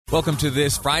Welcome to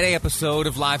this Friday episode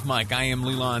of Live Mike. I am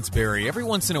Lee Lonsberry. Every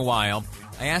once in a while,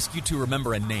 I ask you to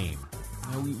remember a name.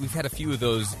 We've had a few of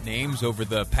those names over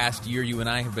the past year. You and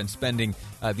I have been spending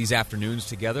these afternoons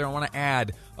together. I want to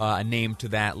add a name to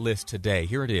that list today.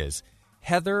 Here it is.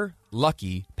 Heather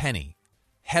Lucky Penny.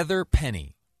 Heather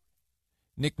Penny.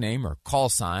 Nickname or call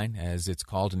sign, as it's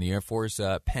called in the Air Force,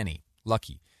 Penny.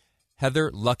 Lucky.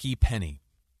 Heather Lucky Penny.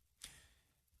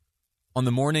 On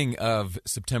the morning of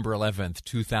September 11th,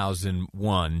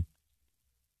 2001,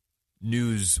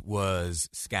 news was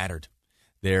scattered.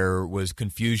 There was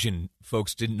confusion.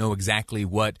 Folks didn't know exactly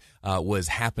what was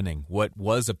happening. What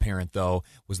was apparent, though,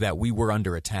 was that we were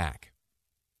under attack.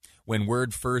 When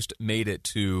word first made it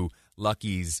to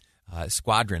Lucky's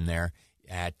squadron there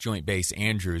at Joint Base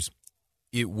Andrews,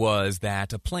 it was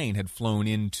that a plane had flown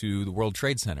into the World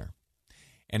Trade Center.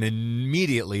 And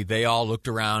immediately they all looked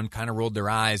around, kind of rolled their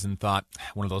eyes and thought,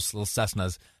 one of those little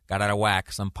Cessnas got out of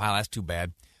whack. Some pilot, that's too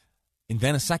bad. And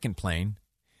then a second plane,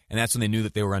 and that's when they knew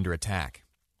that they were under attack.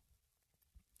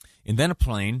 And then a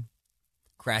plane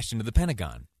crashed into the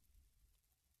Pentagon.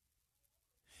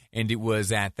 And it was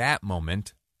at that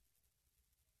moment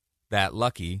that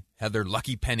Heather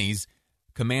Lucky Penny's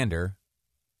commander,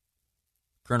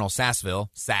 Colonel Sassville,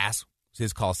 Sass was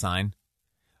his call sign,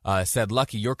 said,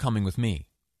 "Lucky, you're coming with me."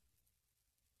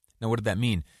 Now, what did that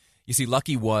mean? You see,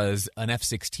 Lucky was an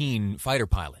F-16 fighter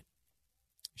pilot.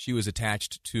 She was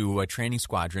attached to a training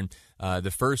squadron,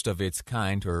 the first of its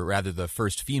kind, or rather the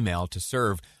first female to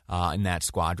serve in that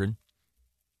squadron.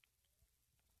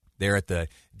 There at the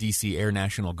D.C. Air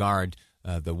National Guard,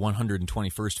 the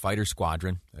 121st Fighter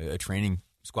Squadron, a training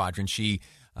squadron, she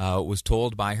was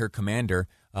told by her commander,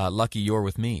 "Lucky, you're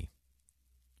with me.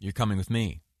 You're coming with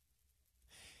me."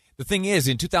 The thing is,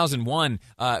 in 2001,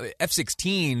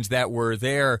 F-16s that were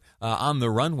there on the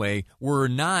runway were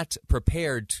not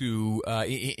prepared to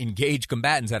engage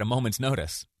combatants at a moment's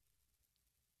notice.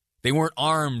 They weren't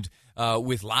armed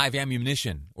with live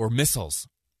ammunition or missiles.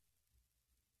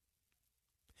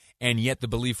 And yet the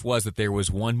belief was that there was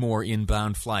one more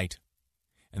inbound flight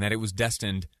and that it was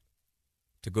destined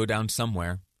to go down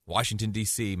somewhere, Washington,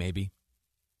 D.C. maybe.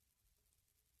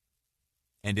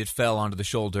 And it fell onto the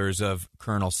shoulders of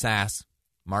Colonel Sass,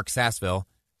 Mark Sassville,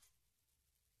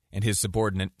 and his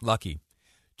subordinate, Lucky,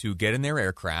 to get in their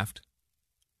aircraft,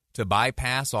 to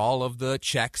bypass all of the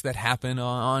checks that happen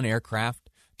on aircraft,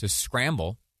 to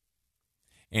scramble,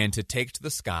 and to take to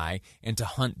the sky and to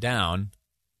hunt down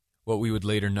what we would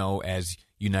later know as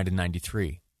United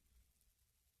 93.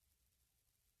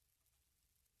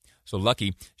 So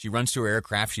Lucky, she runs to her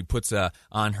aircraft, she puts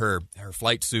on her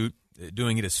flight suit,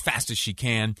 doing it as fast as she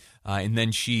can, and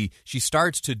then she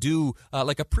starts to do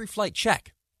like a pre-flight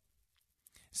check.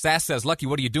 Sass says, "Lucky,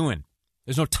 what are you doing?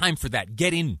 There's no time for that.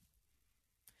 Get in."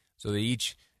 So they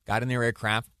each got in their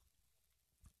aircraft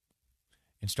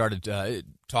and started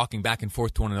talking back and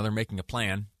forth to one another, making a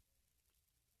plan.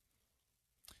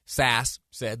 Sass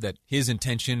said that his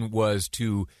intention was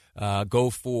to go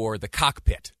for the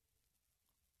cockpit.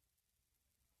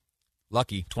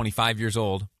 Lucky, 25 years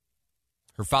old,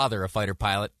 her father, a fighter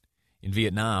pilot in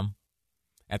Vietnam.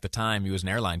 At the time, he was an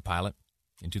airline pilot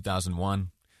in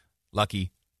 2001.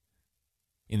 Lucky,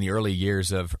 in the early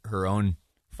years of her own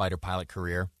fighter pilot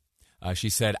career, she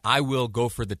said, "I will go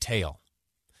for the tail."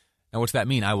 Now, what's that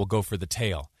mean, I will go for the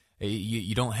tail?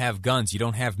 You don't have guns. You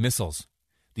don't have missiles.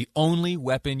 The only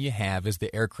weapon you have is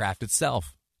the aircraft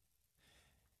itself.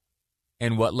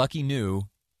 And what Lucky knew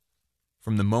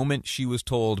from the moment she was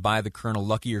told by the colonel,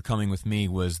 "Lucky, you're coming with me,"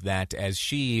 was that as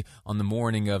she, on the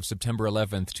morning of September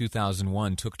 11th,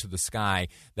 2001, took to the sky,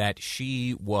 that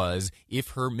she was, if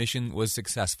her mission was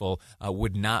successful,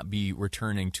 would not be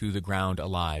returning to the ground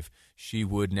alive. She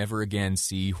would never again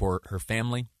see her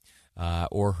family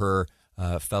or her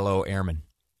fellow airmen.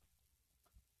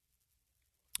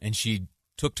 And she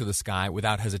took to the sky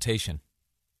without hesitation.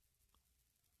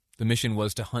 The mission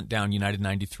was to hunt down United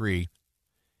 93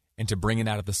 and to bring it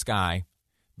out of the sky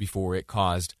before it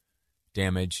caused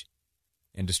damage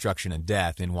and destruction and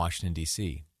death in Washington,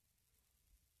 D.C.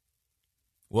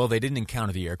 Well, they didn't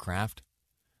encounter the aircraft.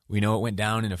 We know it went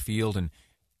down in a field in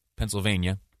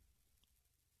Pennsylvania.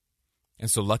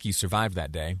 And so Lucky survived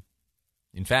that day.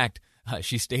 In fact,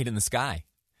 she stayed in the sky,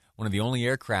 one of the only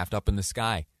aircraft up in the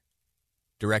sky,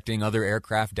 directing other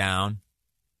aircraft down,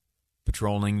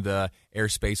 patrolling the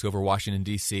airspace over Washington,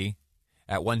 D.C.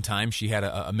 At one time, she had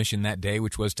a mission that day,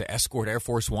 which was to escort Air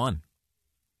Force One.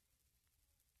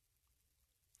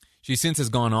 She since has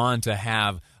gone on to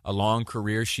have a long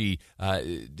career. She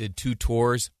did 2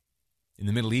 tours in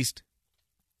the Middle East.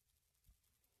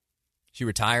 She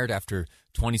retired after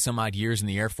 20-some-odd years in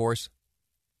the Air Force.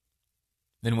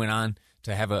 then went on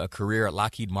to have a career at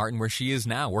Lockheed Martin, where she is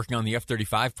now working on the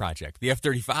F-35 project. The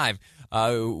F-35,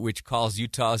 which calls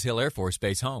Utah's Hill Air Force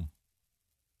Base home.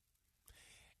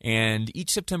 And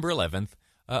each September 11th,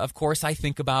 of course, I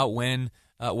think about when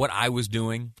what I was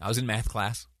doing. I was in math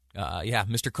class.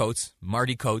 Mr. Coates,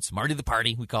 Marty the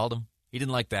Party, we called him. He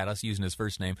didn't like that, us using his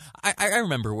first name. I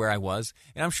remember where I was,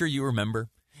 and I'm sure you remember.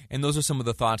 And those are some of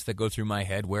the thoughts that go through my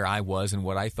head, where I was and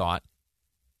what I thought.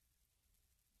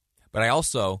 But I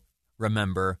also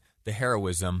remember the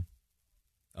heroism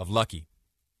of Lucky,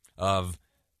 of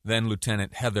then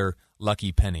Lieutenant Heather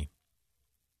Lucky Penny.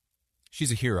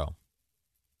 She's a hero.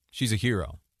 She's a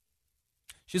hero.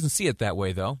 She doesn't see it that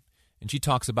way, though, and she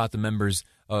talks about the members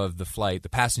of the flight, the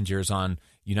passengers on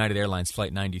United Airlines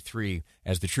Flight 93,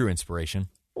 as the true inspiration.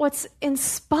 What's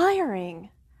inspiring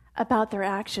about their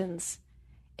actions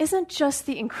isn't just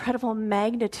the incredible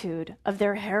magnitude of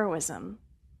their heroism.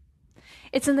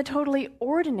 It's in the totally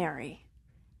ordinary,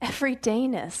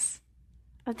 everydayness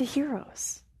of the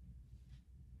heroes.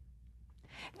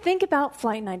 Think about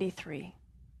Flight 93.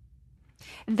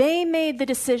 They made the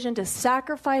decision to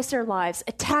sacrifice their lives,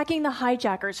 attacking the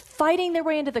hijackers, fighting their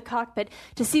way into the cockpit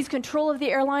to seize control of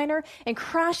the airliner, and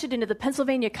crash it into the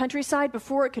Pennsylvania countryside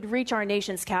before it could reach our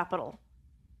nation's capital.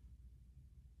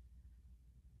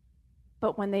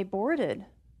 But when they boarded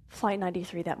Flight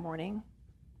 93 that morning,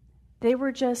 they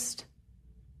were just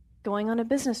going on a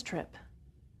business trip,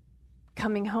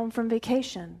 coming home from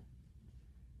vacation,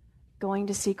 going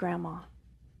to see Grandma.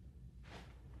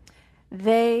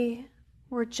 They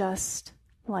were just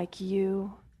like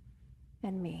you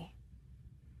and me.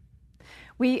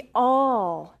 We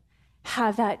all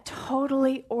have that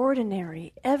totally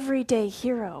ordinary, everyday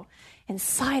hero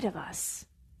inside of us.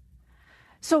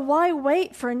 So why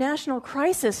wait for a national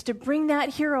crisis to bring that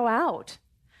hero out?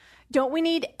 Don't we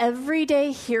need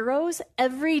everyday heroes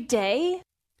every day?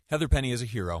 Heather Penny is a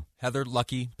hero. Heather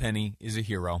Lucky Penny is a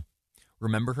hero.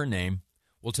 Remember her name.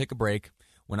 We'll take a break.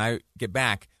 When I get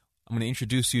back, I'm going to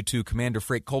introduce you to Commander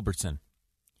Frank Culbertson.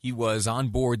 He was on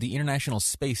board the International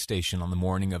Space Station on the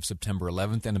morning of September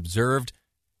 11th and observed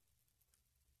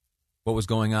what was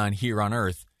going on here on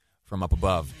Earth from up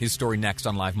above. His story next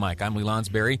on Live Mike. I'm Lee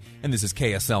Lonsberry, and this is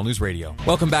KSL News Radio.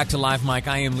 Welcome back to Live Mike.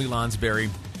 I am Lee Lonsberry.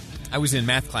 I was in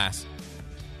math class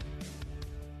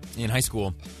in high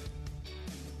school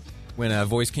when a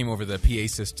voice came over the PA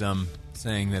system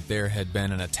saying that there had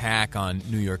been an attack on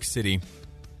New York City.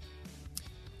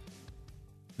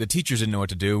 The teachers didn't know what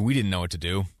to do. We didn't know what to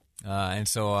do. And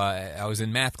so I was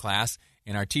in math class,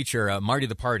 and our teacher, Marty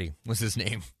the Party was his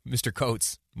name, Mr.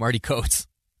 Coates, Marty Coates.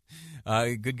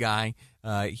 Good guy.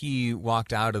 He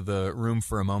walked out of the room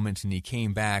for a moment, and he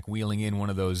came back wheeling in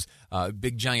one of those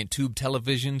big giant tube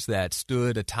televisions that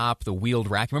stood atop the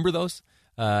wheeled rack. Remember those?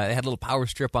 It had a little power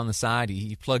strip on the side.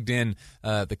 He plugged in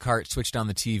the cart, switched on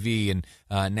the TV, and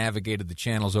navigated the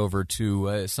channels over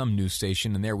to some news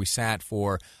station. And there we sat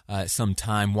for some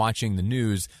time watching the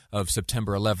news of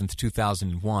September 11th,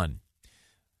 2001.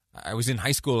 I was in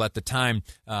high school at the time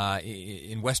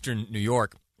in western New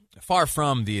York, far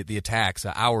from the attacks,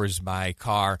 hours by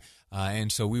car.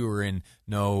 And so we were in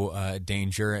no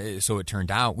danger. So it turned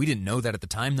out. We didn't know that at the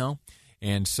time, though.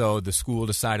 And so the school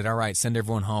decided, all right, send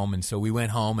everyone home. And so we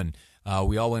went home, and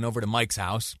we all went over to Mike's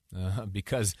house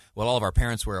because, well, all of our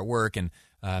parents were at work, and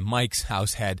Mike's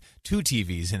house had 2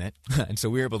 TVs in it. And so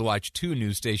we were able to watch 2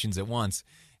 news stations at once.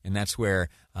 And that's where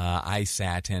I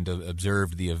sat and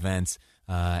observed the events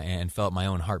and felt my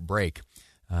own heart break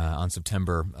on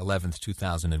September 11th,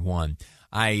 2001.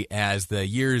 As the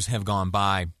years have gone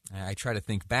by, I try to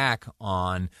think back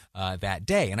on that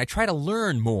day, and I try to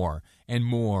learn more and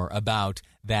more about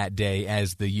that day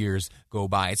as the years go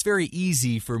by. It's very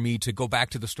easy for me to go back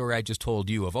to the story I just told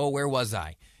you of, where was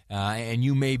I? And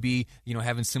you may be,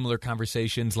 having similar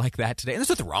conversations like that today. And there's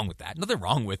nothing wrong with that. Nothing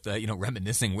wrong with,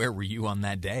 reminiscing where were you on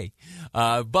that day.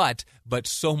 But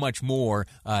so much more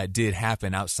did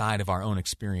happen outside of our own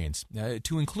experience,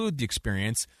 to include the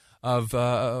experience of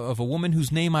a woman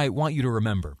whose name I want you to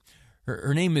remember.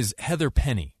 Her name is Heather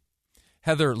Penny.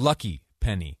 Heather Lucky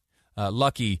Penny.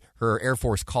 Lucky, her Air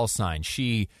Force call sign.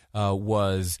 She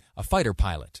was a fighter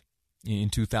pilot in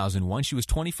 2001. She was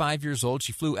 25 years old.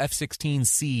 She flew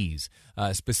F-16Cs.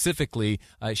 Specifically,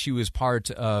 she was part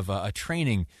of a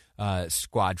training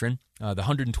squadron, the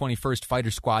 121st Fighter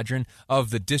Squadron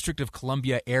of the District of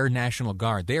Columbia Air National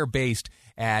Guard. They are based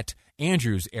at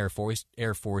Andrews Air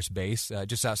Force Base,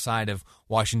 just outside of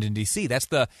Washington, D.C. That's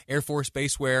the Air Force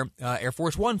Base where Air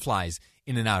Force One flies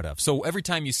in and out of. So every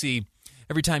time you see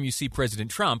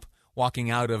President Trump,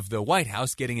 walking out of the White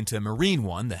House, getting into Marine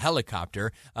One, the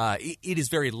helicopter, it is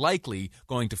very likely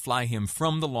going to fly him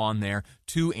from the lawn there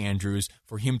to Andrews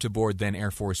for him to board then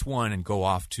Air Force One and go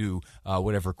off to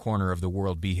whatever corner of the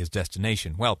world be his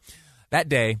destination. Well, that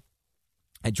day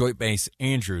at Joint Base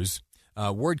Andrews,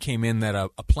 word came in that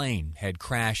a plane had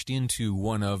crashed into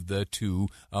one of the two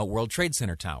World Trade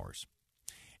Center towers.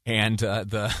 And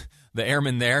the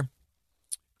airmen there,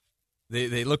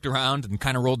 they looked around and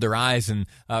kind of rolled their eyes and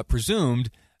presumed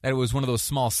that it was one of those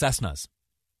small Cessnas.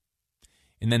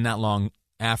 And then not long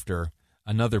after,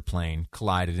 another plane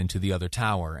collided into the other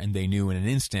tower, and they knew in an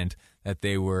instant that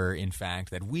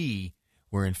we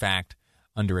were in fact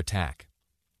under attack.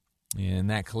 And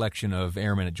that collection of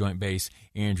airmen at Joint Base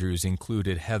Andrews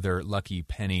included Heather Lucky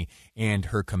Penny and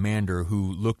her commander,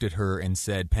 who looked at her and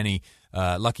said, "Penny,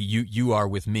 Lucky, you are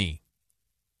with me."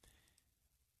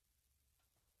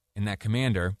 And that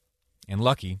commander and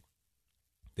Lucky,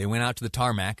 they went out to the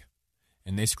tarmac,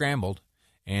 and they scrambled,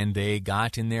 and they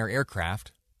got in their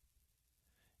aircraft.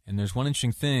 And there's one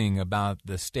interesting thing about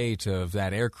the state of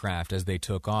that aircraft as they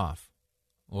took off.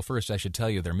 Well, first I should tell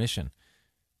you their mission.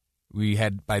 We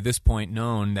had by this point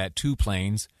known that two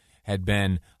planes had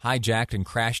been hijacked and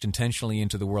crashed intentionally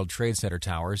into the World Trade Center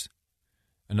towers.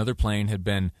 Another plane had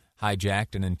been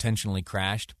hijacked and intentionally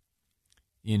crashed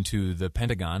into the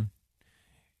Pentagon.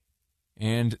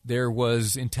 And there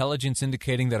was intelligence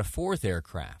indicating that a fourth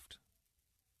aircraft,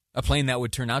 a plane that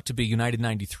would turn out to be United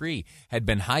 93, had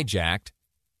been hijacked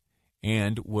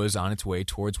and was on its way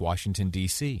towards Washington,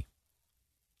 D.C.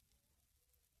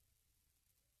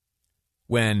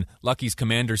 When Lucky's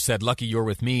commander said, "Lucky, you're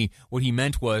with me," what he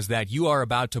meant was that you are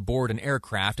about to board an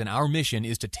aircraft, and our mission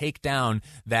is to take down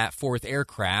that fourth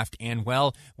aircraft. And,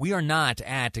 well, we are not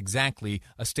at exactly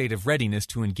a state of readiness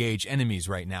to engage enemies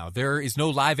right now. There is no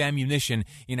live ammunition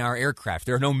in our aircraft.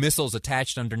 There are no missiles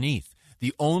attached underneath.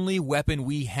 The only weapon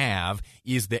we have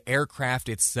is the aircraft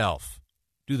itself.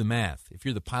 Do the math. If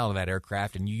you're the pilot of that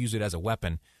aircraft and you use it as a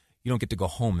weapon, you don't get to go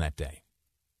home that day.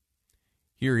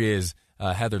 Here is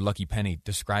Heather Lucky Penny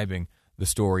describing the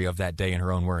story of that day in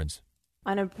her own words.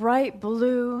 On a bright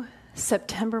blue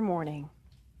September morning,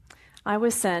 I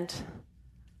was sent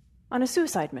on a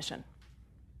suicide mission.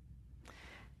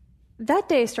 That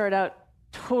day started out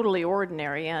totally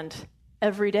ordinary and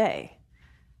everyday,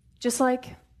 just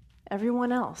like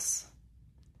everyone else.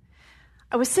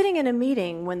 I was sitting in a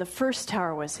meeting when the first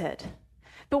tower was hit,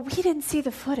 but we didn't see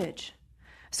the footage.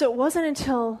 So it wasn't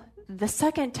until the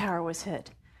second tower was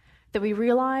hit that we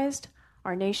realized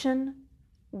our nation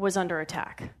was under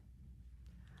attack.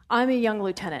 I'm a young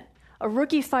lieutenant, a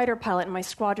rookie fighter pilot in my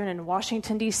squadron in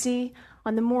Washington, D.C.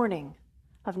 on the morning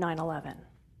of 9/11.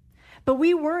 But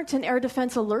we weren't an air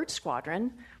defense alert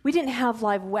squadron. We didn't have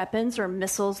live weapons or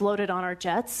missiles loaded on our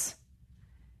jets,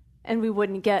 and we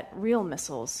wouldn't get real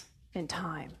missiles in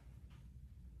time.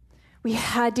 We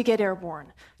had to get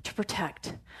airborne to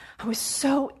protect. I was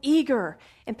so eager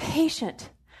and patient,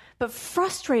 but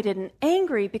frustrated and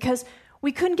angry because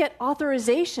we couldn't get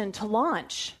authorization to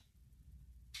launch.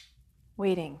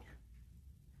 Waiting.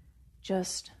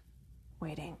 Just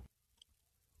waiting.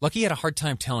 Lucky had a hard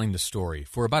time telling the story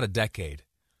for about a decade.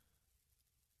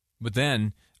 But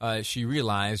then she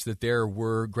realized that there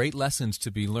were great lessons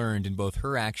to be learned in both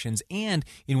her actions and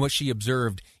in what she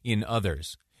observed in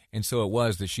others. And so it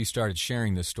was that she started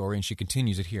sharing this story, and she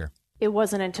continues it here. It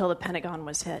wasn't until the Pentagon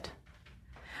was hit.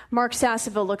 Mark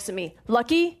Sasseville looks at me.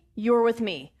 "Lucky, you're with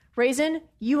me. Raisin,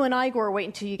 you and Igor wait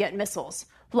until you get missiles.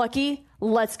 Lucky,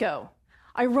 let's go."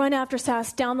 I run after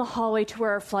Sass down the hallway to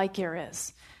where our flight gear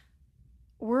is.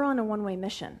 We're on a one-way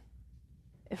mission.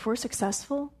 If we're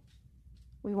successful,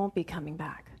 we won't be coming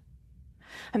back.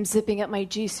 I'm zipping up my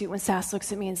G suit when Sass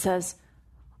looks at me and says,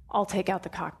 "I'll take out the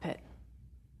cockpit."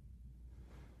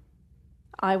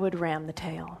 I would ram the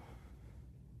tail.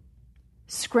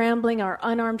 Scrambling our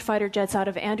unarmed fighter jets out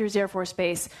of Andrews Air Force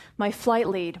Base, my flight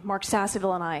lead, Mark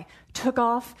Sasseville, and I took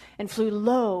off and flew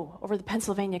low over the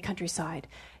Pennsylvania countryside,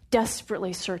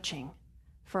 desperately searching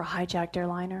for a hijacked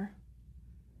airliner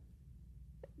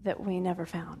that we never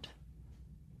found.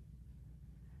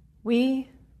 We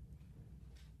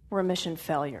were a mission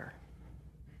failure.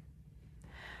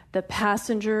 The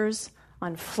passengers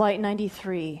on Flight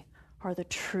 93 are the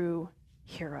true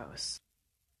heroes.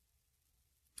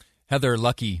 Heather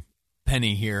Lucky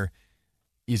Penny here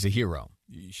is a hero.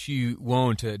 She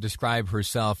won't describe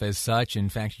herself as such. In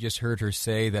fact, you just heard her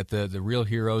say that the real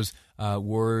heroes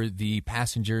were the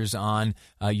passengers on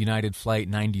United Flight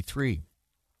 93.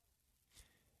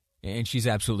 And she's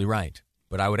absolutely right.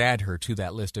 But I would add her to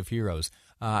that list of heroes.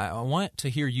 I want to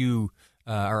hear you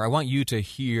or I want you to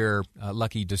hear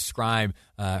Lucky describe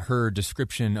her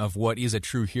description of what is a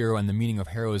true hero and the meaning of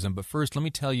heroism. But first, let me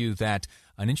tell you that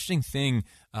an interesting thing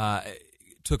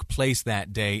took place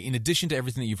that day. In addition to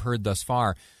everything that you've heard thus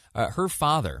far, her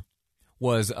father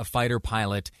was a fighter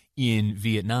pilot in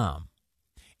Vietnam.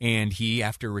 And he,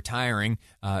 after retiring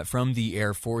from the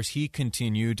Air Force, he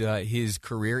continued his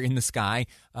career in the sky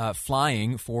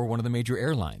flying for one of the major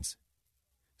airlines,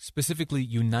 specifically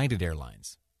United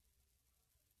Airlines.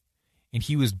 And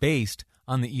he was based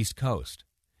on the East Coast.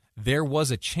 There was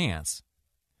a chance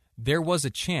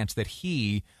that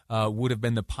he would have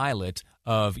been the pilot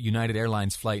of United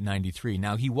Airlines Flight 93.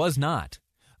 Now, he was not,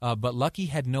 but Lucky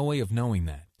had no way of knowing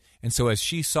that. And so as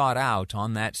she sought out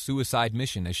on that suicide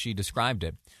mission, as she described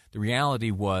it, the reality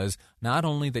was not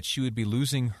only that she would be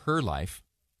losing her life,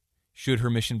 should her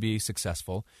mission be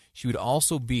successful, she would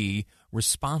also be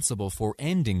responsible for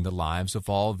ending the lives of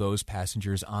all those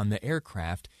passengers on the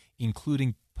aircraft,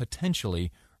 including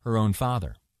potentially her own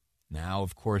father. Now,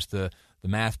 of course, the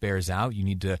math bears out. You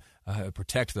need to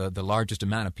protect the largest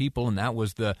amount of people, and that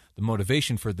was the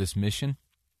motivation for this mission.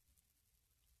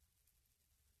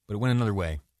 But it went another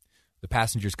way. The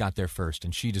passengers got there first,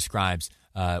 and she describes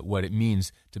what it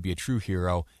means to be a true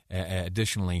hero,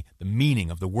 additionally, the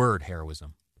meaning of the word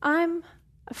heroism. I'm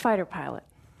a fighter pilot.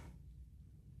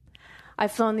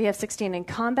 I've flown the F-16 in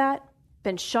combat,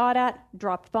 been shot at,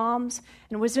 dropped bombs,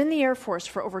 and was in the Air Force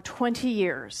for over 20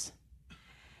 years.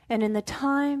 And in the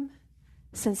time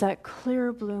since that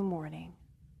clear blue morning,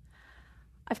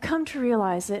 I've come to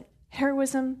realize that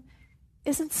heroism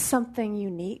isn't something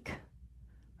unique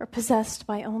or possessed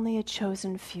by only a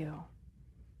chosen few.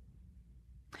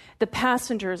 The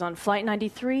passengers on Flight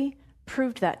 93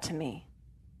 proved that to me.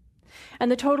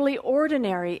 And the totally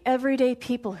ordinary, everyday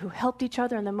people who helped each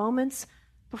other in the moments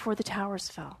before the towers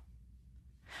fell.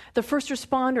 The first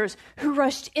responders who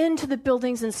rushed into the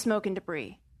buildings in smoke and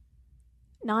debris,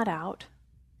 not out.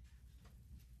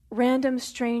 Random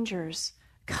strangers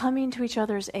coming to each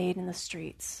other's aid in the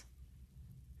streets.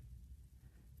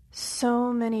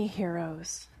 So many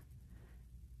heroes.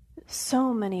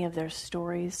 So many of their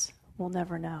stories we'll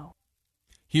never know.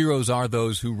 Heroes are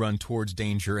those who run towards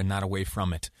danger and not away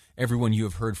from it. Everyone you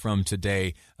have heard from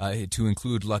today, to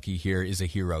include Lucky here, is a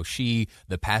hero. She,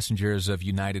 the passengers of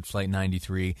United Flight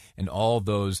 93, and all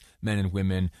those men and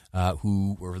women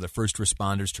who were the first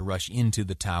responders to rush into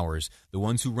the towers, the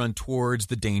ones who run towards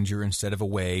the danger instead of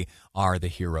away, are the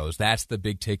heroes. That's the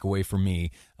big takeaway for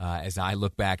me as I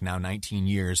look back now 19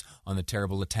 years on the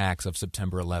terrible attacks of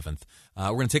September 11th.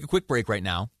 We're going to take a quick break right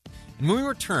now. And when we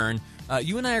return,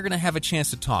 you and I are going to have a chance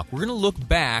to talk. We're going to look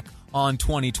back on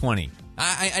 2020.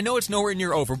 I know it's nowhere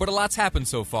near over, but a lot's happened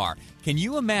so far. Can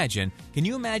you imagine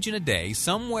a day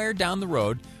somewhere down the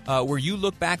road where you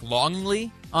look back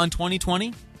longingly on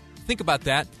 2020? Think about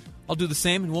that. I'll do the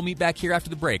same, and we'll meet back here after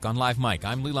the break on Live Mike.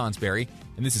 I'm Lee Lonsberry,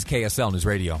 and this is KSL News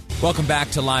Radio. Welcome back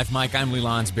to Live Mike. I'm Lee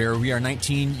Lonsberry. We are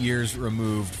 19 years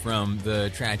removed from the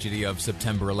tragedy of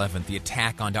September 11th, the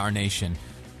attack on our nation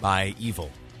by evil.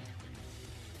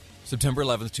 September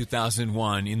 11th,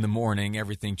 2001, in the morning,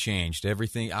 everything changed.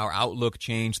 Our outlook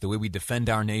changed, the way we defend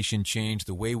our nation changed,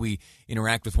 the way we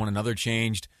interact with one another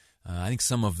changed. I think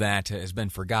some of that has been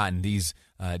forgotten these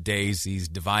days, these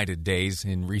divided days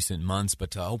in recent months,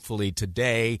 but hopefully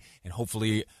today, and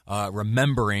hopefully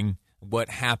remembering what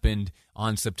happened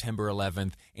on September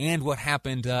 11th and what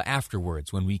happened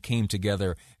afterwards when we came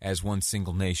together as one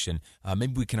single nation.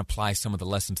 Maybe we can apply some of the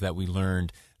lessons that we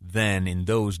learned then in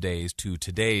those days to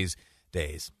today's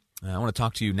days. I want to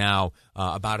talk to you now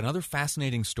about another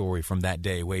fascinating story from that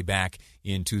day way back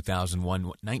in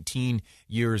 2001, 19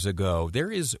 years ago.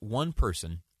 There is one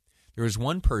person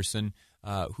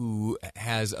who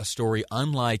has a story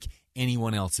unlike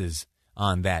anyone else's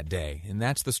on that day, and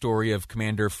that's the story of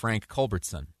Commander Frank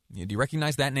Culbertson. Do you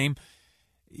recognize that name?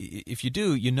 If you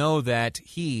do, you know that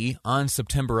he, on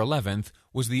September 11th,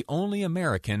 was the only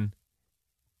American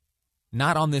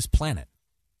not on this planet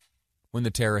when the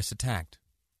terrorists attacked.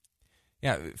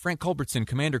 Yeah, Frank Culbertson,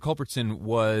 Commander Culbertson,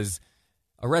 was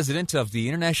a resident of the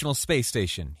International Space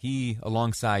Station. He,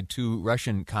 alongside two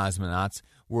Russian cosmonauts,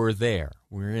 were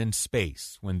in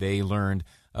space when they learned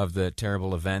of the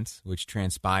terrible events which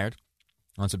transpired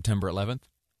on September 11th.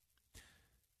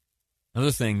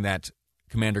 Another thing that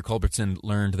Commander Culbertson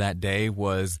learned that day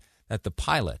was that the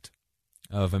pilot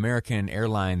of American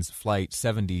Airlines Flight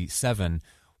 77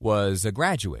 was a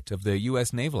graduate of the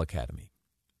U.S. Naval Academy,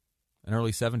 an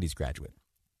early 70s graduate.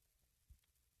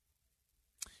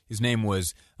 His name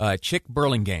was Chick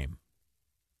Burlingame,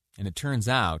 and it turns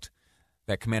out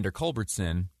that Commander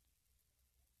Culbertson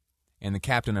and the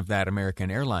captain of that American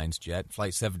Airlines jet,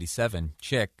 Flight 77,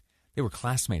 Chick, they were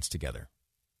classmates together.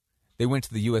 They went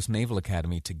to the U.S. Naval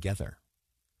Academy together.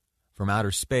 From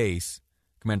outer space,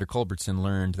 Commander Culbertson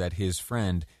learned that his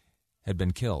friend had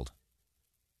been killed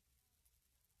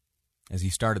as he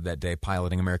started that day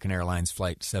piloting American Airlines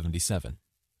Flight 77.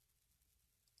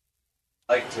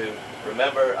 I'd like to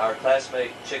remember our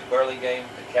classmate Chick Burlingame,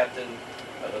 the captain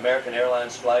of American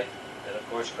Airlines flight that of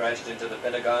course crashed into the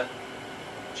Pentagon.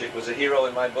 Chick was a hero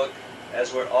in my book,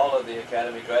 as were all of the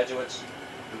Academy graduates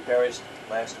who perished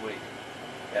last week.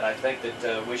 And I think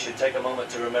that we should take a moment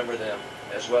to remember them,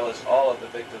 as well as all of the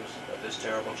victims of this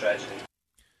terrible tragedy.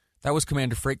 That was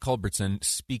Commander Frank Culbertson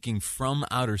speaking from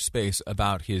outer space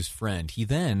about his friend. He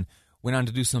then went on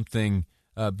to do something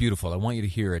beautiful. I want you to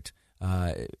hear it.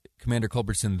 Commander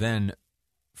Culbertson then,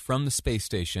 from the space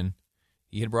station,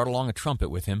 he had brought along a trumpet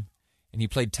with him, and he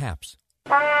played taps.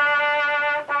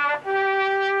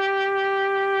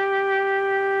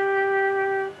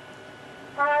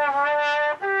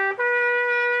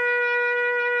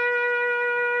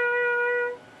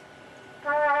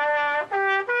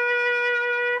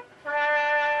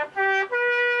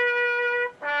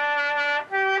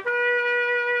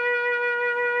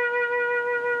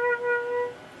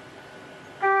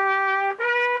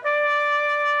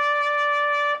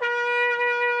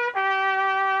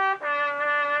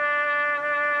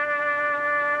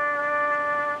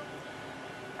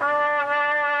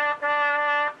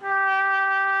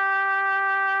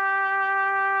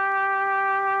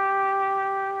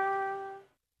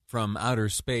 From outer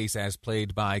space, as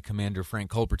played by Commander Frank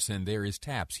Culbertson, there is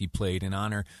taps he played in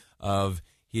honor of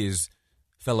his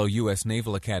fellow U.S.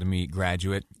 Naval Academy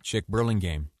graduate, Chick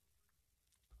Burlingame.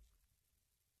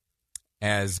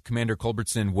 As Commander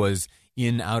Culbertson was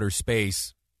in outer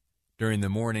space during the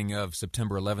morning of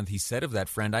September 11th, he said of that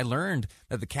friend, "I learned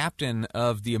that the captain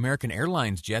of the American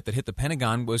Airlines jet that hit the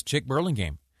Pentagon was Chick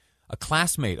Burlingame, a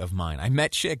classmate of mine. I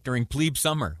met Chick during plebe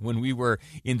summer when we were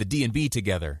in the D&B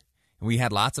together. And we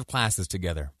had lots of classes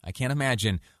together. I can't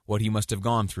imagine what he must have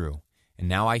gone through. And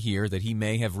now I hear that he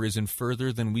may have risen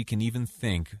further than we can even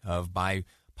think of by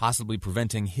possibly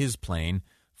preventing his plane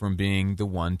from being the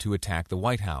one to attack the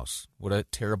White House. What a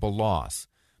terrible loss.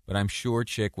 But I'm sure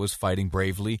Chick was fighting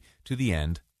bravely to the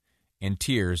end, and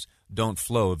tears don't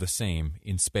flow the same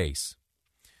in space."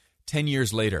 10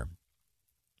 years later,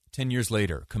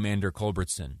 Commander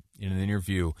Culbertson, in an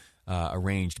interview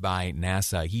arranged by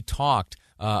NASA, he talked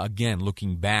again,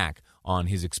 looking back on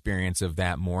his experience of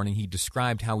that morning. He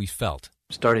described how he felt.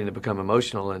 Starting to become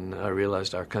emotional, and I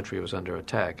realized our country was under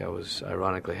attack. I was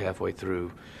ironically halfway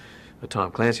through a Tom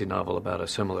Clancy novel about a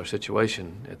similar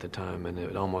situation at the time, and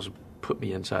it almost put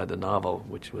me inside the novel,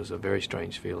 which was a very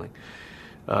strange feeling.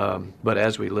 But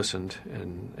as we listened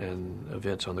and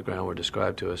events on the ground were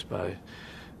described to us by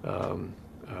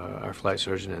our flight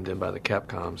surgeon and then by the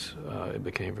Capcoms, it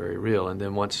became very real. And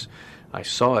then once I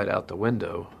saw it out the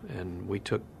window, and we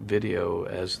took video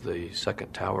as the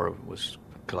second tower was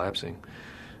collapsing.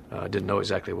 I didn't know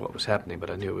exactly what was happening, but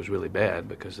I knew it was really bad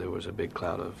because there was a big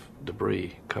cloud of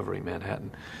debris covering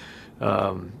Manhattan.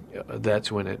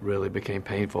 That's when it really became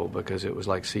painful, because it was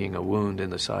like seeing a wound in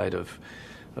the side of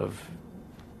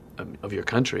your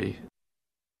country.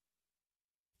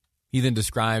 He then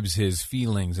describes his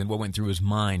feelings and what went through his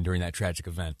mind during that tragic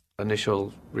event.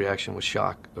 Initial reaction was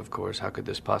shock, of course. How could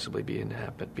this possibly be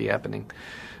happening?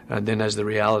 And then as the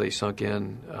reality sunk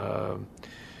in,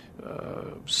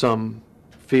 some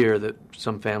fear that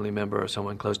some family member or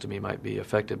someone close to me might be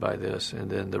affected by this, and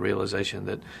then the realization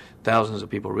that thousands of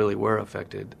people really were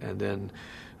affected, and then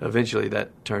eventually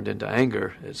that turned into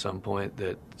anger at some point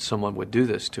that someone would do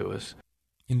this to us.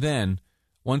 And then,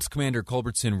 once Commander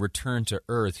Culbertson returned to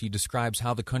Earth, he describes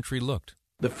how the country looked.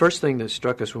 The first thing that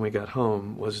struck us when we got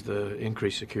home was the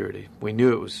increased security. We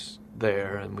knew it was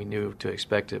there, and we knew to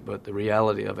expect it, but the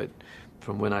reality of it,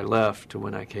 from when I left to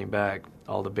when I came back,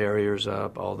 all the barriers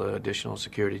up, all the additional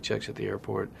security checks at the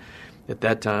airport. At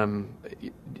that time,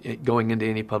 going into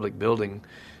any public building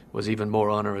was even more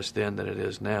onerous then than it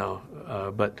is now.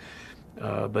 But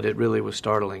it really was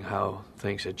startling how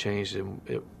things had changed, and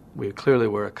we clearly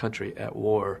were a country at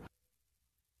war.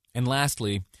 And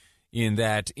lastly, in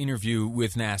that interview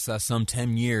with NASA some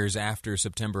 10 years after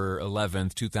September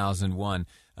 11th, 2001,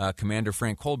 Commander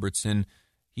Frank Culbertson,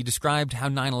 he described how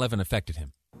 9/11 affected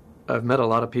him. I've met a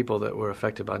lot of people that were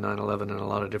affected by 9/11 in a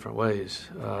lot of different ways.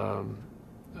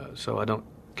 So I don't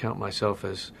count myself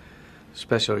as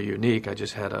special or unique. I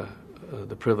just had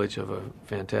the privilege of a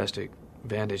fantastic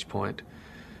vantage point.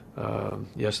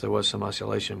 Yes, there was some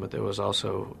isolation, but there was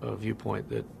also a viewpoint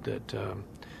that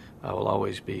I will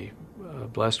always be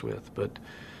blessed with. But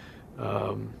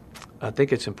I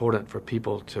think it's important for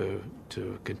people to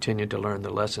continue to learn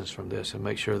the lessons from this and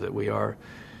make sure that we are,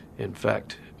 in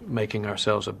fact, making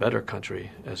ourselves a better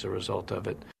country as a result of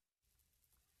it.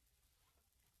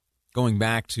 Going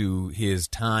back to his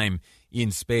time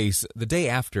in space, the day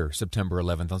after September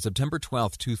 11th, on September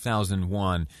 12th,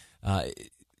 2001,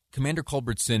 Commander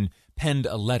Culbertson penned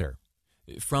a letter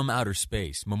from outer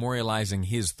space memorializing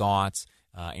his thoughts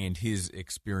and his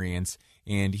experience.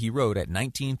 And he wrote, at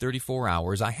 1934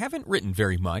 hours, I haven't written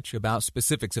very much about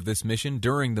specifics of this mission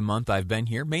during the month I've been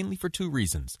here, mainly for two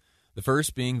reasons. The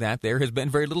first being that there has been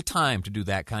very little time to do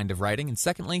that kind of writing, and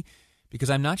secondly, because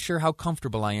I'm not sure how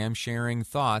comfortable I am sharing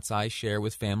thoughts I share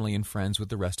with family and friends with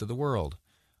the rest of the world.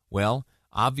 Well,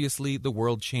 obviously the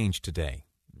world changed today.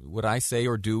 What I say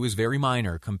or do is very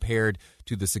minor compared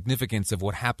to the significance of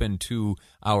what happened to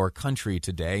our country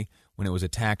today when it was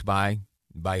attacked by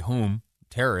whom?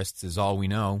 Terrorists is all we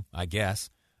know, I guess.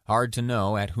 Hard to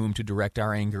know at whom to direct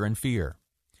our anger and fear.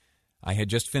 I had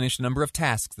just finished a number of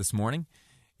tasks this morning,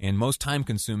 and most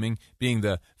time-consuming being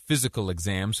the physical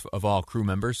exams of all crew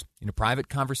members. In a private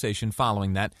conversation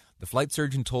following that, the flight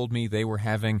surgeon told me they were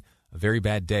having a very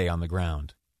bad day on the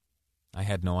ground. I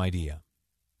had no idea.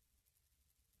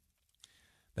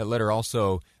 That letter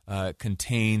also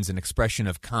contains an expression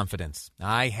of confidence.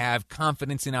 I have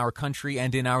confidence in our country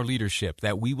and in our leadership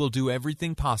that we will do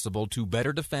everything possible to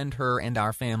better defend her and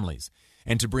our families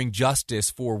and to bring justice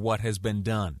for what has been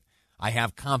done. I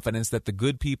have confidence that the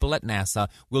good people at NASA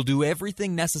will do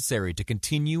everything necessary to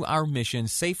continue our mission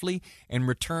safely and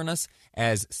return us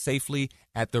as safely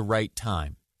at the right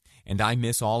time. And I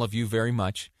miss all of you very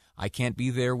much. I can't be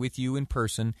there with you in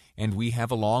person, and we have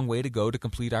a long way to go to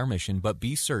complete our mission, but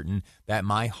be certain that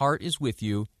my heart is with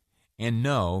you, and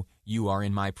know you are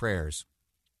in my prayers.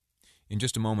 In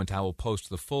just a moment, I will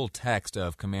post the full text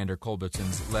of Commander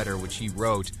Culbertson's letter, which he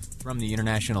wrote from the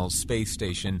International Space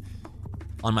Station,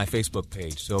 on my Facebook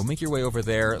page. So make your way over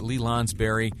there. Lee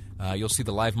Lonsberry. You'll see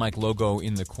the Live Mike logo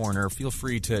in the corner. Feel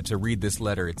free to read this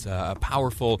letter. It's a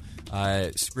powerful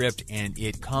script, and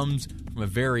it comes from a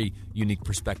very unique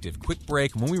perspective. Quick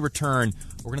break. When we return,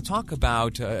 we're going to talk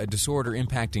about a disorder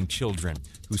impacting children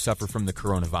who suffer from the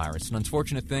coronavirus. An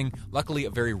unfortunate thing, luckily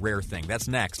a very rare thing. That's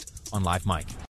next on Live Mike.